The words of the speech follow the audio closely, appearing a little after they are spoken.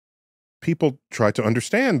people try to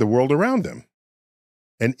understand the world around them.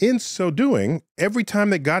 And in so doing, every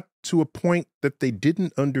time they got to a point that they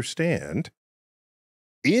didn't understand,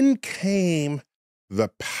 in came the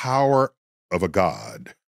power of a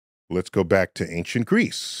god. Let's go back to ancient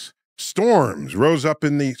Greece. Storms rose up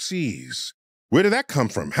in the seas. Where did that come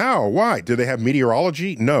from? How? Why? Did they have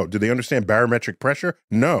meteorology? No. Did they understand barometric pressure?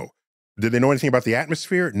 No. Did they know anything about the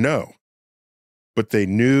atmosphere? No. But they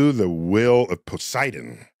knew the will of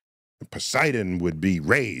Poseidon. And Poseidon would be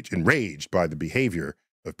enraged by the behavior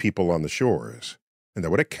of people on the shores, and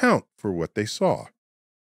that would account for what they saw.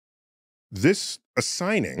 This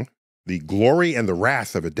assigning the glory and the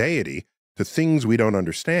wrath of a deity to things we don't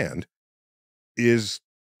understand is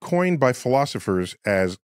coined by philosophers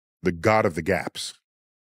as the god of the gaps.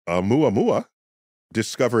 Oumuamua,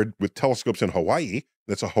 discovered with telescopes in Hawaii,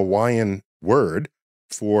 that's a Hawaiian word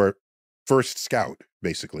for first scout,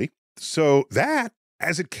 basically. So that,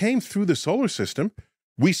 as it came through the solar system,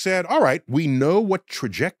 we said, all right, we know what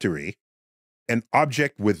trajectory an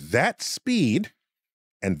object with that speed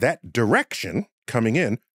and that direction coming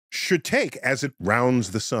in should take as it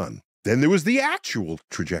rounds the sun. Then there was the actual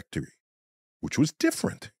trajectory, which was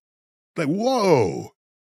different. Like, whoa.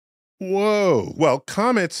 Well,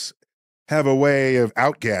 comets have a way of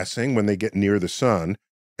outgassing when they get near the sun,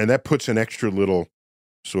 and that puts an extra little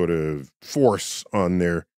sort of force on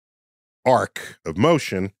their arc of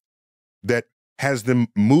motion that has them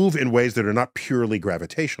move in ways that are not purely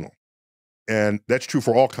gravitational. And that's true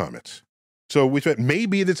for all comets. So we thought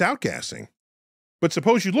maybe that's outgassing. But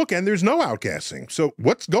suppose you look and there's no outgassing. So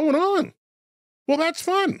what's going on? Well, that's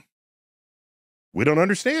fun. We don't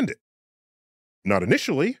understand it. Not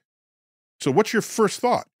initially. So what's your first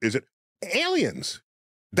thought? Is it aliens?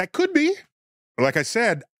 That could be. Like I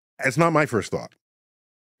said, it's not my first thought.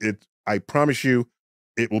 I promise you,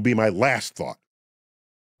 it will be my last thought.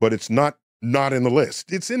 But it's not in the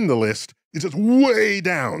list. It's in the list. It's just way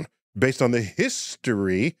down based on the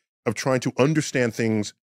history of trying to understand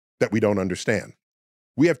things that we don't understand.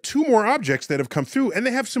 We have two more objects that have come through, and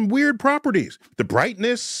they have some weird properties. The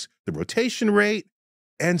brightness, the rotation rate,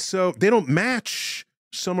 and so they don't match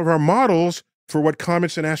some of our models for what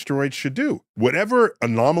comets and asteroids should do. Whatever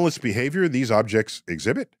anomalous behavior these objects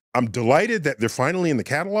exhibit, I'm delighted that they're finally in the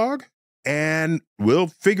catalog, and we'll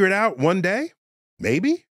figure it out one day,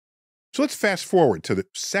 maybe. So let's fast forward to the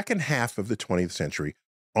second half of the 20th century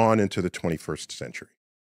on into the 21st century.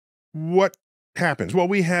 What happens? Well,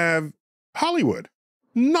 we have Hollywood.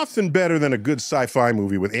 Nothing better than a good sci-fi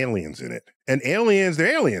movie with aliens in it. And aliens,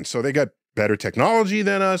 they're aliens, so they got better technology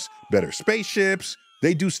than us, better spaceships.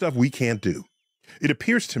 They do stuff we can't do. It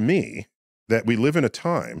appears to me that we live in a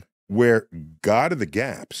time where God of the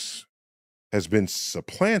Gaps has been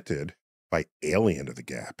supplanted by Alien of the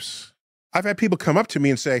Gaps. I've had people come up to me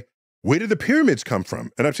and say, where did the pyramids come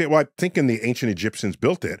from? And I'm saying, well, I'm thinking the ancient Egyptians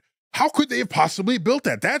built it. How could they have possibly built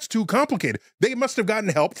that? That's too complicated. They must have gotten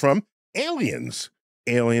help from aliens.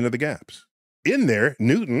 Alien of the Gaps. In there,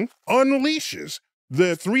 Newton unleashes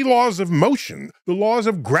the 3 laws of motion, the laws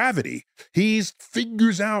of gravity. He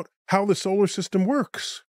figures out how the solar system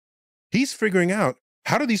works. He's figuring out,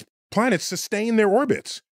 how do these planets sustain their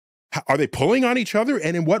orbits? Are they pulling on each other,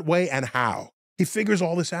 and in what way and how? He figures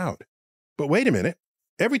all this out. But wait a minute.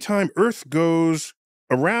 Every time Earth goes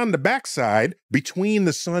around the backside between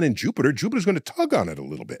the sun and Jupiter, Jupiter's going to tug on it a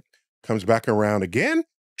little bit. Comes back around again,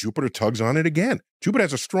 Jupiter tugs on it again. Jupiter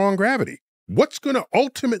has a strong gravity. What's going to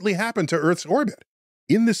ultimately happen to Earth's orbit?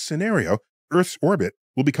 In this scenario, Earth's orbit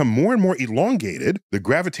will become more and more elongated. The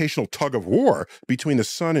gravitational tug of war between the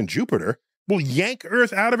sun and Jupiter will yank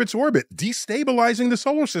Earth out of its orbit, destabilizing the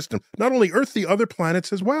solar system. Not only Earth, the other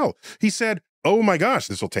planets as well. He said, oh my gosh,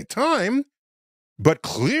 this will take time, but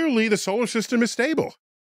clearly the solar system is stable.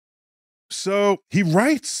 So he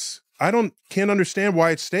writes, can't understand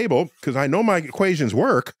why it's stable because I know my equations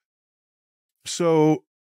work. So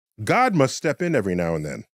God must step in every now and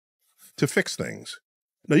then to fix things.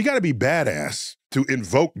 Now you got to be badass to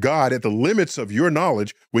invoke God at the limits of your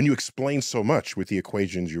knowledge when you explain so much with the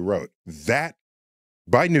equations you wrote. That,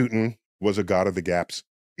 by Newton, was a God of the Gaps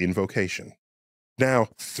invocation. Now,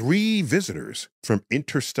 3 visitors from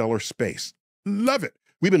interstellar space. Love it.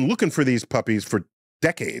 We've been looking for these puppies for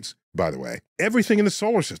decades, by the way. Everything in the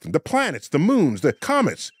solar system, the planets, the moons, the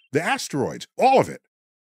comets, the asteroids, all of it.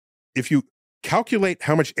 If you calculate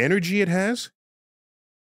how much energy it has,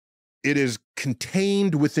 it is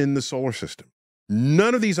contained within the solar system.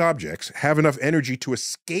 None of these objects have enough energy to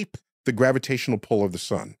escape the gravitational pull of the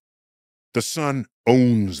sun. The sun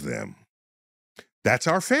owns them. That's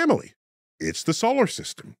our family. It's the solar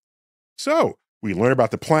system. So We learn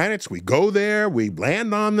about the planets, we go there, we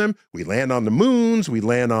land on them, we land on the moons, we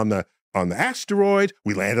land on the asteroids,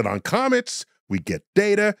 we landed on comets, we get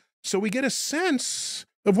data. So we get a sense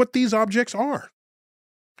of what these objects are.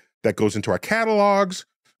 That goes into our catalogs,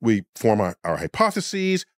 we form our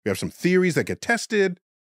hypotheses, we have some theories that get tested.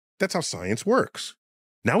 That's how science works.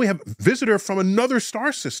 Now we have a visitor from another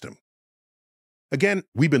star system. Again,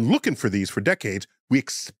 we've been looking for these for decades. We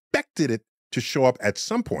expected it to show up at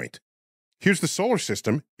some point. Here's the solar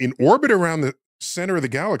system in orbit around the center of the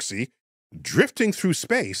galaxy, drifting through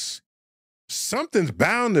space. Something's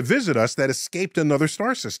bound to visit us that escaped another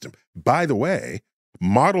star system. By the way,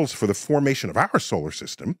 models for the formation of our solar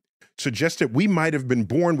system suggest that we might have been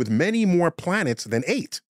born with many more planets than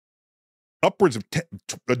 8. Upwards of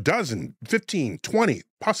a dozen, 15, 20,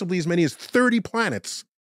 possibly as many as 30 planets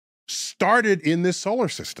started in this solar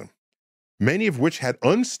system, many of which had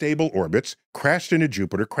unstable orbits, crashed into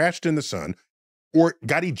Jupiter, crashed in the sun, or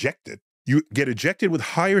got ejected. You get ejected with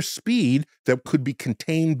higher speed that could be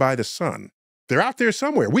contained by the sun. They're out there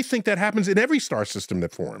somewhere. We think that happens in every star system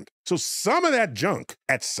that formed. So some of that junk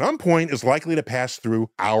at some point is likely to pass through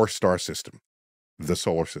our star system, the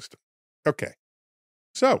solar system. Okay,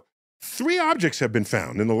 so 3 objects have been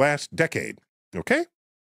found in the last decade, okay?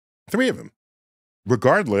 3 of them.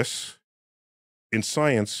 Regardless, in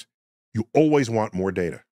science, you always want more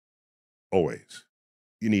data, always.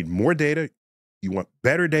 You need more data, you want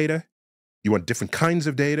better data, you want different kinds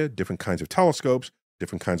of data, different kinds of telescopes,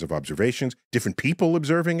 different kinds of observations, different people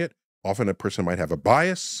observing it. Often a person might have a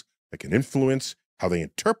bias that can influence how they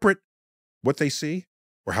interpret what they see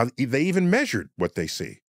or how they even measured what they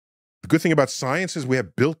see. The good thing about science is we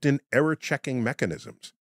have built-in error-checking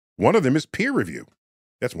mechanisms. One of them is peer review.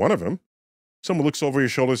 That's one of them. Someone looks over your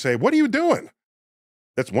shoulder and say, "What are you doing?"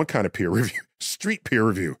 That's one kind of peer review. Street peer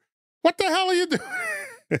review. "What the hell are you doing?"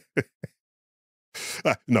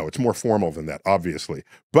 No, it's more formal than that, obviously.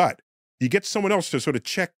 But you get someone else to sort of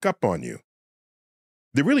check up on you.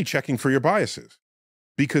 They're really checking for your biases.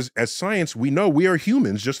 Because as science, we know we are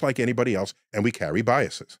humans just like anybody else, and we carry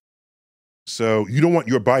biases. So you don't want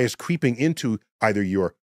your bias creeping into either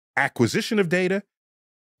your acquisition of data,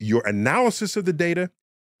 your analysis of the data,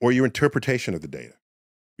 or your interpretation of the data,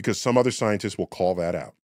 because some other scientists will call that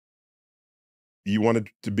out. You want it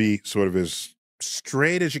to be sort of as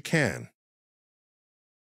straight as you can.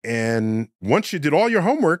 And once you did all your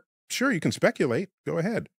homework, sure, you can speculate, go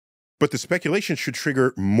ahead. But the speculation should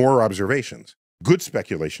trigger more observations. Good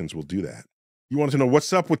speculations will do that. You want to know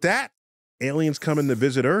what's up with that? Aliens coming to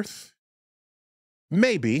visit Earth?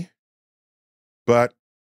 Maybe, but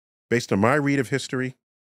based on my read of history,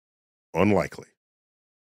 unlikely.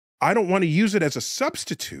 I don't want to use it as a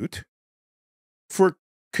substitute for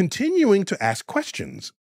continuing to ask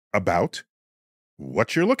questions about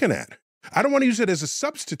what you're looking at. I don't want to use it as a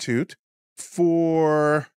substitute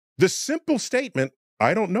for the simple statement,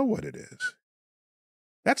 "I don't know what it is."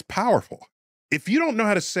 That's powerful. If you don't know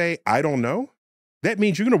how to say, "I don't know," that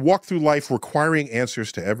means you're going to walk through life requiring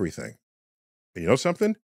answers to everything. And you know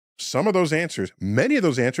something? Some of those answers, many of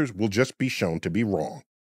those answers will just be shown to be wrong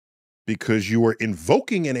because you are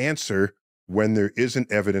invoking an answer when there isn't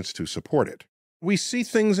evidence to support it. We see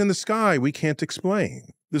things in the sky we can't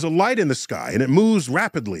explain. There's a light in the sky and it moves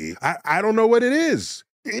rapidly. I don't know what it is.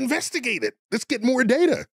 Investigate it. Let's get more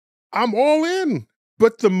data. I'm all in.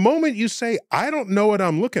 But the moment you say, "I don't know what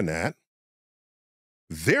I'm looking at,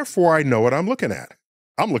 therefore I know what I'm looking at.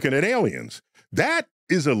 I'm looking at aliens," that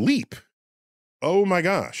is a leap. Oh my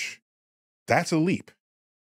gosh, that's a leap.